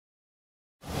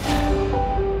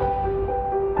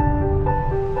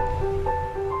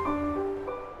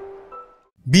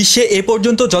বিশ্বে এ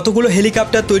পর্যন্ত যতগুলো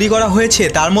হেলিকপ্টার তৈরি করা হয়েছে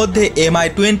তার মধ্যে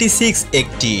Mi-26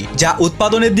 একটি, যা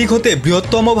উৎপাদনের দিক হতে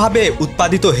বৃহত্তমভাবে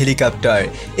উৎপাদিত হেলিকপ্টার।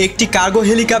 একটি কার্গো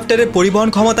হেলিকপ্টারের পরিবহন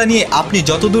ক্ষমতা নিয়ে আপনি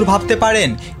যতদূর ভাবতে পারেন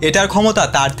এটার ক্ষমতা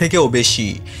তার থেকেও বেশি।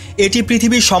 এটি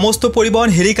পৃথিবীর সমস্ত পরিবহন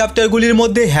হেলিকপ্টারগুলির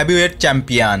মধ্যে হেভিওয়েট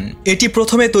চ্যাম্পিয়ন। এটি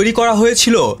প্রথমে তৈরি করা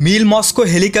হয়েছিল মিল মস্কো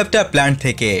হেলিকপ্টার প্ল্যান্ট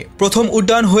থেকে। প্রথম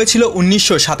উড্ডয়ন হয়েছিল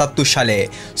 1977 সালে।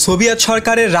 সোভিয়েত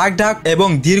সরকারের রাগঢাক এবং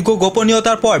দীর্ঘ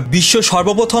গোপনীয়তার পর বিশ্ব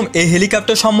সর্বপ্রথম এই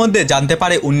হেলিকপ্টার সম্বন্ধে জানতে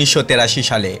পারে 1983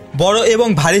 সালে। বড় এবং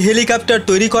ভারী হেলিকপ্টার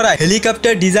তৈরি করা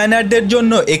হেলিকপ্টার ডিজাইনারদের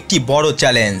জন্য একটি বড়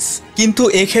চ্যালেঞ্জ, কিন্তু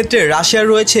এক্ষেত্রে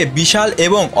রাশিয়ার রয়েছে বিশাল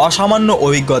এবং অসামান্য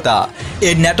অভিজ্ঞতা।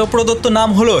 এর ন্যাটো প্রদত্ত নাম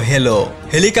হলো হেলো।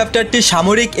 হেলিকপ্টারটি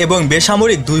সামরিক এবং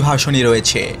বেসামরিক দুই ভার্সনই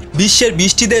রয়েছে। বিশ্বের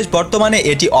 20টি দেশ বর্তমানে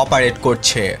এটি অপারেট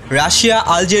করছে। Russia,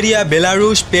 Algeria,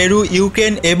 Belarus, Peru,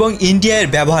 Ukraine এবং ইন্ডিয়া এর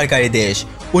ব্যবহারকারী দেশ।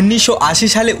 1980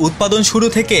 সালে উৎপাদন শুরু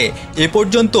থেকে এ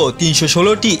পর্যন্ত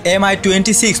 316টি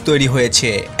Mi-26 তৈরি হয়েছে।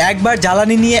 একবার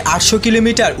জ্বালানি নিয়ে 800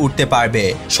 কিলোমিটার উঠতে পারবে।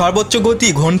 সর্বোচ্চ গতি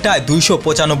ঘন্টায়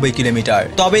 295 কিলোমিটার।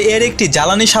 তবে এর একটি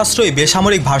জ্বালানি সাশ্রয়ী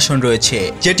বেসামরিক ভার্সন রয়েছে,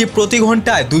 যেটি প্রতি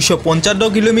ঘন্টায় 255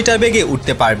 কিলোমিটার বেগে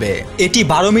উঠতে পারবে। এটি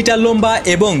 12 মিটার লম্বা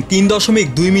এবং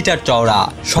 3.2 মিটার চওড়া।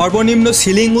 সর্বনিম্ন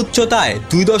সিলিং উচ্চতায়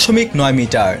 2.9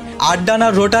 মিটার। 8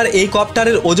 ডানার রোটার এই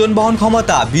কপ্টারের ওজন বহন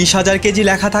ক্ষমতা 20,000 কেজি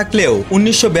লেখা থাকলেও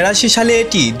 1982 সালে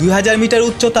এটি 2000 মিটার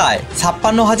উচ্চতায়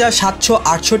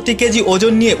 56,768 কেজি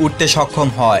ওজন নিয়ে উঠতে সক্ষম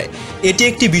হয়। এটি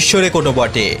একটি বিশ্ব রেকর্ডও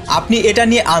বটে। আপনি এটা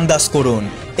নিয়ে আন্দাজ করুন,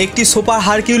 একটি সুপার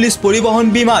হারকিউলিস পরিবহন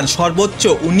বিমান সর্বোচ্চ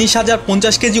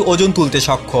 19,050 কেজি ওজন তুলতে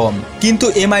সক্ষম, কিন্তু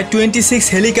Mi-26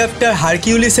 হেলিকপ্টার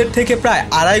হারকিউলিসের থেকে প্রায়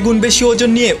 2.5 গুণ বেশি ওজন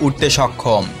নিয়ে উঠতে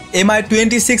সক্ষম।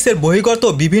 Mi-26 এর বহির্গত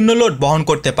বিভিন্ন লোড বহন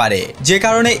করতে পারে, যে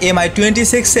কারণে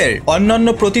Mi-26 এর অন্যান্য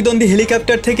প্রতিদ্বন্দ্বী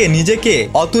হেলিকপ্টার থেকে নিজেকে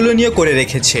অতুলনীয় করে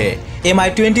রেখেছে।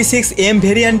 Mi-26M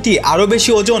ভেরিয়েন্টটি আরও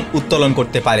বেশি ওজন উত্তোলন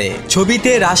করতে পারে।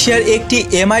 ছবিতে রাশিয়ার একটি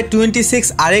Mi-26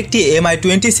 আরেকটি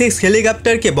Mi-26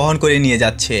 হেলিকপ্টারকে বহন করে নিয়ে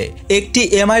যাচ্ছে। একটি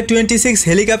Mi-26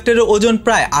 হেলিকপ্টারের ওজন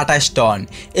প্রায় 28 টন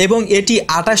এবং এটি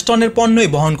 28 টনের পণ্যই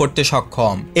বহন করতে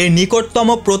সক্ষম। এর নিকটতম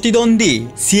প্রতিদ্বন্দ্বী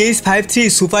CH-53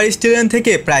 সুপার স্টিলেন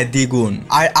থেকে প্রায় দ্বিগুণ।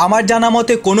 আর আমার জানা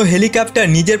মতে কোনো হেলিকপ্টার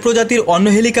নিজের প্রজাতির অন্য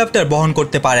হেলিকপ্টার বহন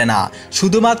করতে পারে না,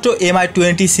 শুধুমাত্র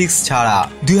Mi-26 ছাড়া।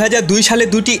 2002 সালে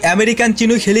দুটি আমেরিকান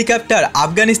চিনুক হেলিকপ্টার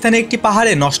আফগানিস্তানে একটি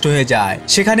পাহাড়ে নষ্ট হয়ে যায়।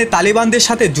 সেখানে তালিবানদের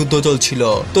সাথে যুদ্ধ চলছিল।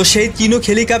 তো সেই চিনুক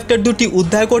হেলিকপ্টার দুটি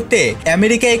উদ্ধার করতে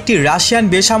আমেরিকা একটি রাশিয়ান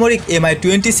বেসামরিক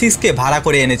Mi-26 কে ভাড়া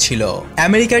করে এনেছিল।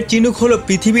 আমেরিকার চিনুক হলো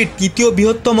পৃথিবীর তৃতীয়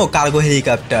বৃহত্তম কার্গো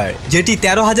হেলিকপ্টার, যেটি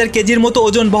 13,000 কেজির মতো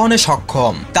ওজন বহনে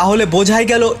সক্ষম। তাহলে বোঝাই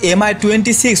গেল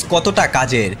Mi-26 কতটা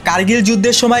কাজের। কার্গিল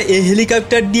যুদ্ধের সময় এই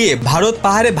হেলিকপ্টার দিয়ে ভারত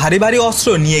পাহাড়ে ভারী ভারী অস্ত্র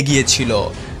নিয়ে গিয়েছিল।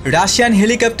 রাশিয়ান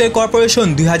হেলিকপ্টার কর্পোরেশন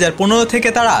 2015 থেকে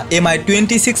তারা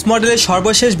Mi-26 মডেলের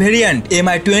সর্বশেষ ভেরিয়েন্ট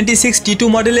Mi-26 T2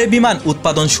 মডেলের বিমান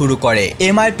উৎপাদন শুরু করে।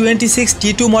 Mi-26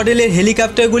 T2 মডেলের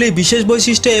হেলিকপ্টারগুলি বিশেষ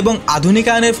বৈশিষ্ট্য এবং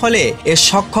আধুনিকায়নের ফলে এর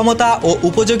সক্ষমতা ও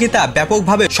উপযোগিতা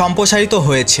ব্যাপকভাবে সম্প্রসারিত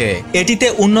হয়েছে। এটিতে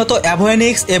উন্নত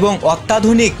অ্যাভিওনিক্স এবং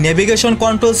অত্যাধুনিক নেভিগেশন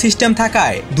কন্ট্রোল সিস্টেম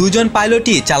থাকায় দুজন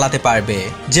পাইলটই চালাতে পারবে,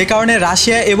 যে কারণে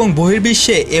রাশিয়া এবং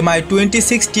বহির্বিশ্বে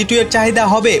Mi-26 T2 এর চাহিদা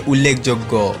হবে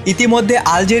উল্লেখযোগ্য। ইতিমধ্যে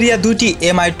আলজেরিয়া দুটি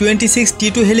Mi-26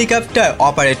 T2 হেলিকপ্টার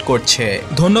অপারেট করছে।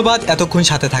 ধন্যবাদ এতক্ষণ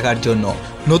সাথে থাকার জন্য।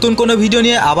 নতুন কোনো ভিডিও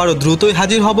নিয়ে আবারও দ্রুতই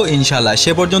হাজির হব ইনশাআল্লাহ।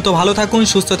 সে পর্যন্ত ভালো থাকুন,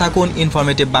 সুস্থ থাকুন,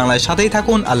 ইনফরমেটিভ বাংলার সাথেই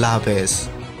থাকুন। আল্লাহ হাফেজ।